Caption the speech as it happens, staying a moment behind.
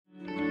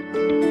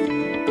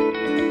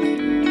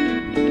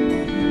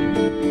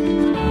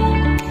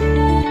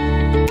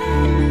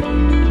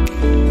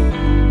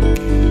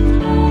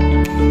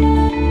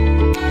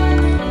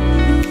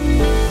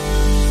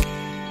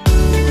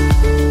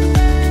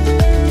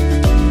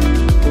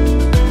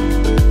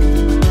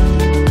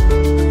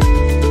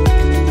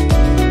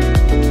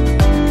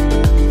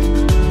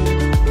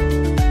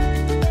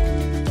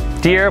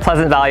Dear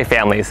Pleasant Valley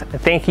families,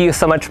 thank you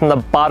so much from the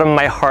bottom of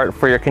my heart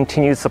for your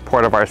continued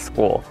support of our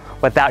school.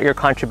 Without your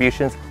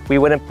contributions, we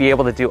wouldn't be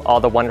able to do all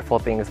the wonderful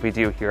things we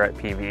do here at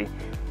PV.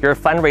 Your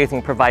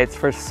fundraising provides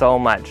for so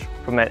much,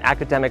 from an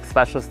academic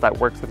specialist that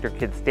works with your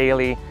kids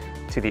daily,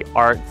 to the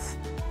arts,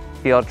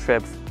 field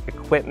trips,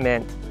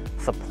 equipment,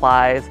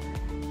 supplies,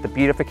 the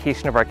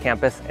beautification of our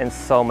campus, and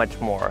so much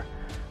more.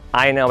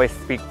 I know I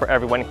speak for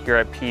everyone here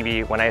at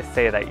PV when I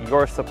say that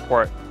your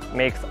support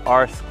makes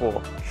our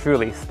school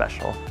truly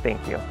special.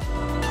 Thank you.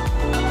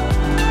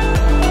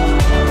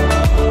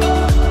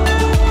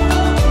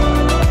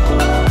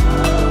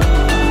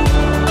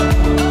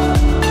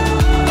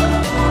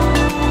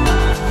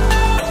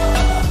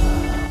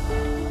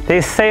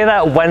 They say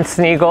that once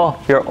an eagle,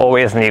 you're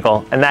always an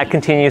eagle, and that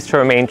continues to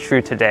remain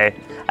true today,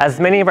 as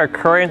many of our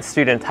current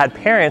students had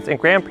parents and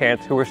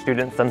grandparents who were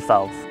students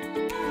themselves.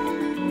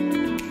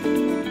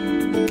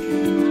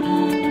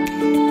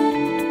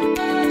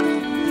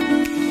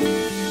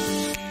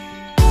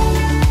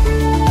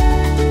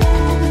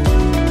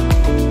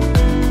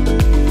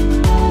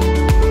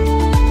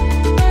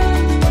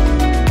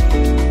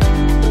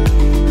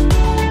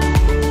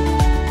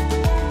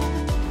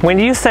 When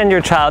you send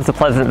your child to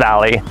Pleasant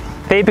Valley,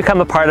 they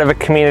become a part of a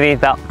community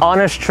that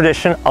honors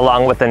tradition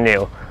along with the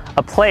new,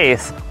 a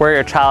place where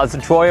your child's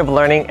joy of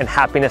learning and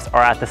happiness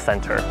are at the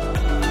center.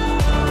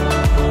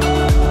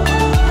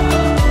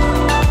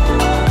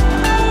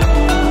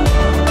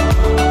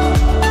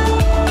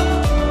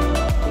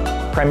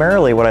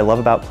 Primarily, what I love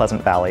about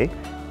Pleasant Valley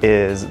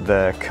is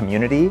the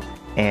community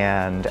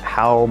and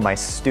how my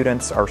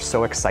students are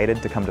so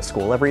excited to come to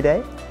school every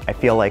day. I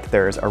feel like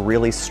there's a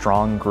really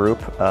strong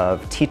group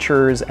of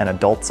teachers and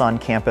adults on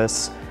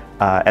campus,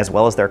 as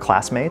well as their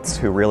classmates,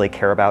 who really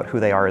care about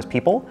who they are as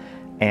people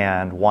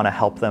and want to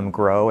help them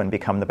grow and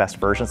become the best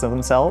versions of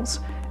themselves.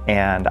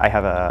 And I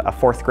have a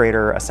fourth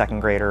grader, a second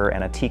grader,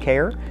 and a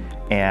TKer,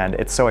 and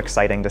it's so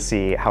exciting to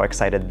see how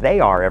excited they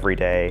are every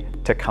day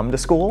to come to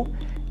school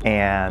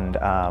and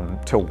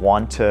to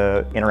want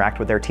to interact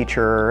with their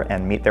teacher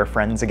and meet their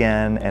friends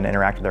again and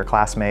interact with their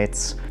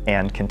classmates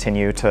and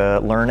continue to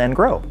learn and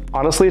grow.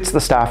 Honestly, it's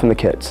the staff and the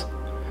kids.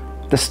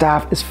 The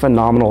staff is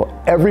phenomenal.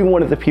 Every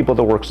one of the people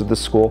that works at this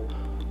school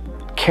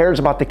cares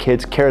about the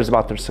kids, cares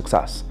about their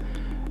success.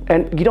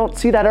 And you don't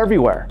see that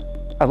everywhere.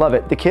 I love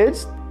it. The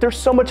kids, they're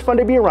so much fun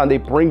to be around. They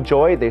bring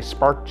joy, they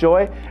spark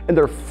joy, and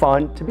they're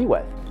fun to be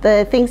with.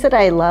 The things that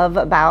I love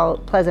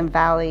about Pleasant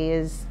Valley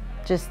is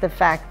just the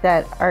fact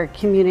that our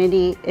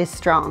community is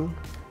strong.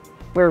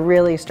 We're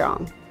really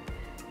strong.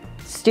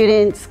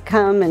 Students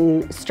come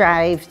and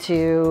strive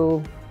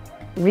to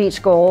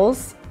reach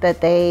goals that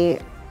they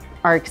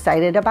are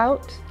excited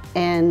about,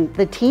 and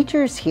the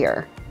teachers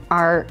here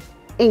are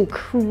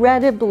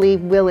incredibly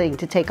willing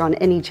to take on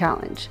any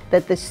challenge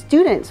that the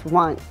students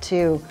want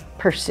to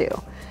pursue.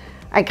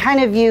 I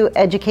kind of view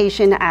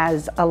education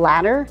as a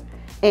ladder,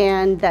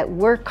 and that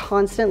we're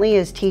constantly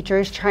as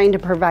teachers trying to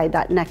provide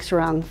that next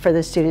rung for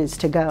the students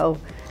to go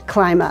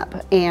climb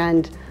up.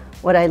 And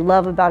what I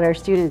love about our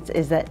students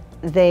is that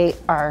they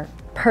are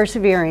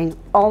persevering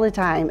all the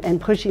time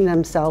and pushing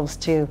themselves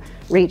to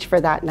reach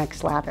for that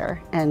next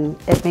ladder. And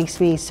it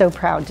makes me so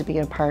proud to be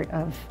a part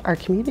of our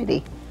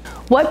community.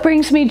 What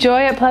brings me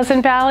joy at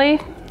Pleasant Valley?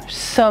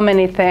 So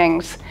many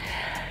things.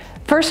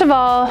 First of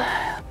all,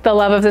 the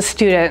love of the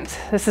students.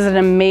 This is an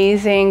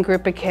amazing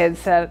group of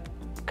kids that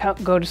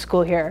go to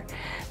school here.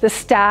 The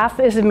staff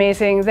is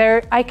amazing.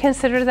 I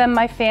consider them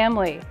my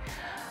family.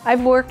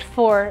 I've worked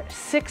for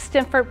 6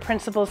 different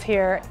principals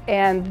here,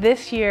 and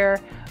this year,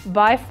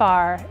 by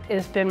far,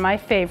 has been my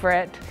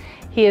favorite.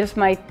 He is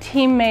my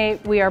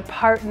teammate, we are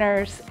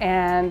partners,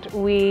 and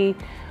we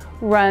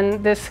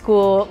run this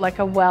school like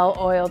a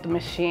well-oiled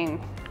machine.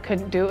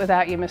 Couldn't do it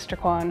without you, Mr.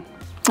 Quan.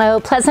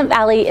 Oh, Pleasant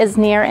Valley is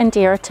near and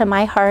dear to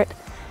my heart.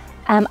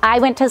 I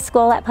went to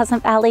school at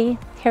Pleasant Valley.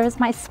 Here is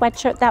my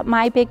sweatshirt that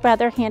my big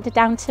brother handed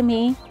down to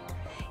me.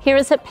 Here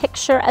is a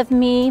picture of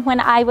me when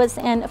I was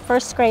in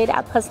 1st grade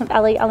at Pleasant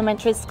Valley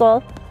Elementary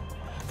School.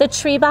 The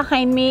tree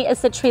behind me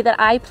is the tree that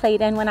I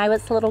played in when I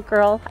was a little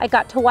girl. I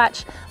got to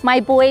watch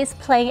my boys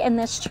play in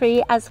this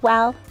tree as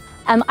well.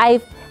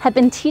 I have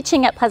been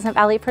teaching at Pleasant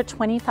Valley for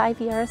 25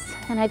 years,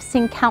 and I've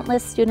seen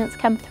countless students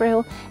come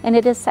through, and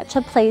it is such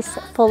a place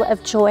full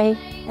of joy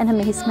and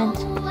amazement.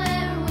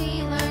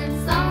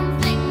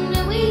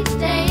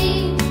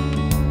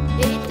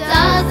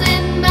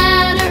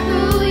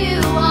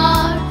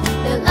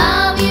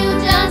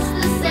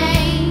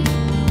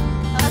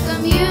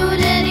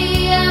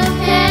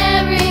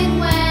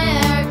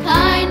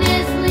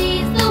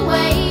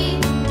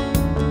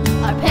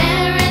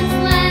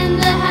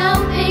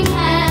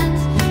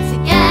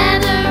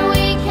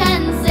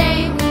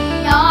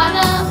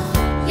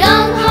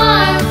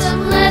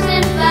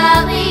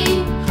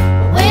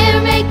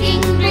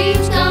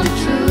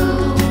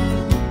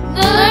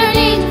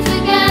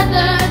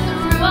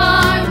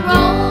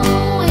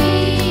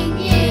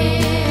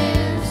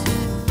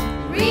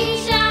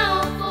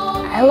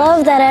 I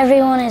love that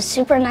everyone is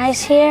super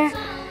nice here,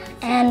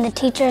 and and the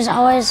teachers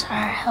always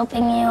are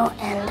helping you,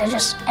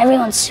 and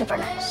everyone's super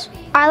nice.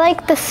 I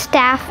like the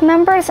staff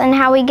members and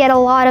how we get a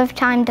lot of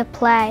time to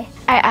play.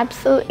 I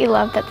absolutely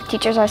love that the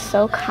teachers are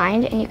so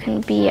kind and you can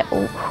be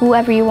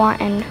whoever you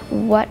want and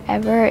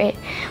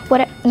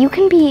you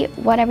can be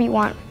whatever you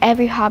want,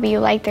 every hobby you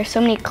like. There's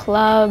so many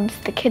clubs,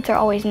 the kids are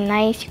always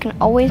nice, you can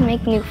always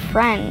make new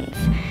friends.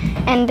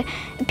 And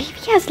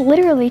PTA has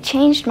literally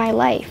changed my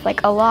life,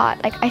 like a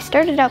lot. Like I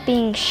started out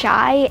being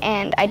shy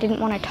and I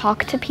didn't want to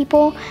talk to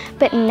people,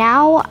 but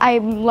now I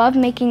love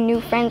making new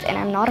friends and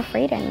I'm not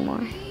afraid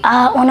anymore.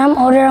 When I'm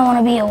older, I want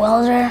to be a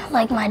welder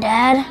like my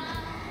dad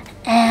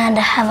and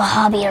have a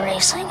hobby of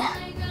racing.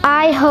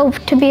 I hope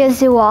to be a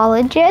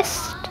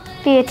zoologist,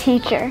 be a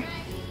teacher.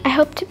 I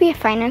hope to be a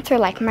financer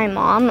like my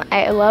mom.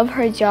 I love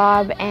her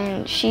job,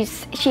 and she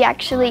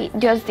actually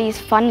does these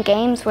fun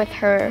games with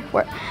her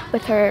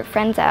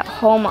friends at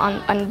home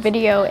on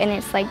video, and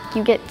it's like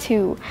you get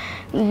to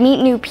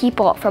meet new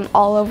people from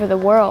all over the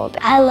world.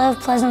 I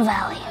love Pleasant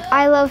Valley.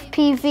 I love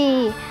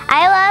PV.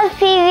 I love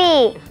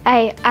PV.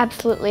 I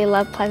absolutely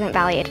love Pleasant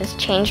Valley. It has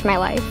changed my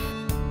life.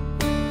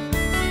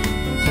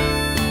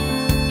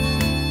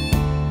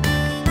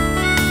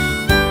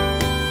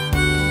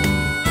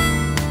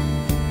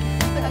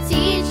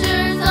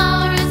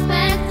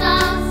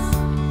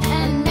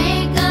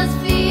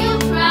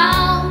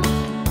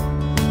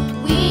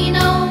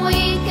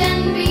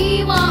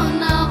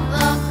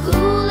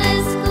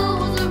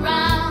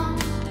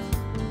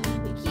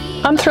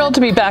 I'm thrilled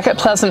to be back at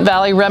Pleasant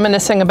Valley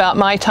reminiscing about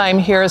my time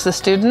here as a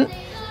student.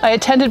 I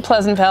attended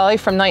Pleasant Valley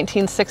from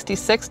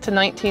 1966 to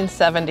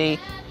 1970.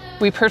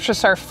 We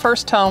purchased our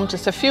first home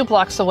just a few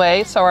blocks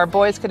away so our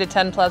boys could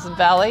attend Pleasant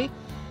Valley,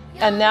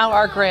 and now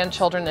our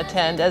grandchildren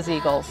attend as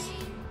Eagles.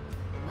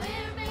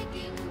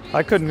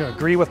 I couldn't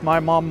agree with my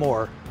mom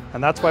more,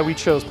 and that's why we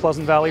chose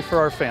Pleasant Valley for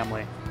our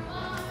family.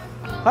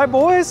 Hi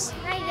boys!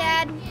 Hi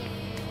Dad.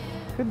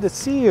 Good to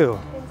see you.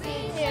 Good to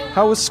see you too.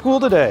 How was school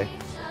today?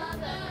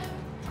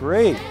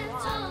 Great.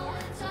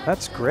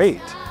 That's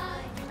great.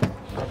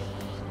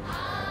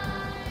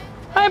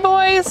 Hi,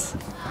 boys.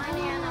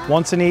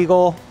 Once an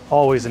Eagle,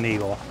 always an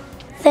Eagle.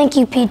 Thank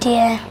you,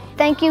 PTA.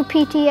 Thank you,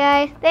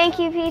 PTA. Thank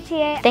you,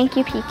 PTA. Thank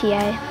you,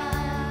 PTA.